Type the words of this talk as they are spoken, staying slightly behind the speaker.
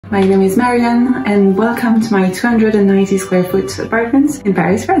My name is Marianne and welcome to my 290 square foot apartment in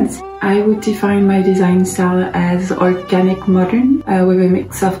Paris, France. I would define my design style as organic modern, with a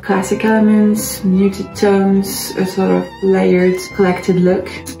mix of classic elements, muted tones, a sort of layered, collected look.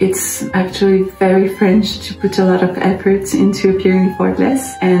 It's actually very French to put a lot of effort into appearing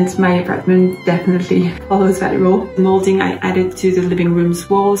effortless, and my apartment definitely follows that rule. The molding I added to the living room's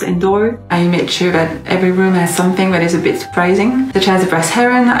walls and door. I made sure that every room has something that is a bit surprising, such as a brass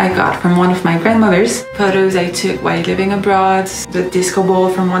heron I got from one of my grandmothers, photos I took while living abroad, the disco ball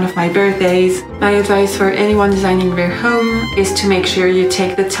from one of my birthdays. My advice for anyone designing their home is to make sure you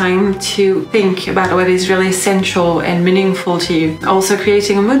take the time to think about what is really essential and meaningful to you. Also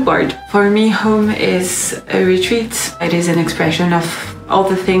creating a mood board. For me, home is a retreat. It is an expression of all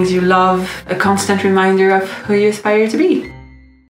the things you love, a constant reminder of who you aspire to be.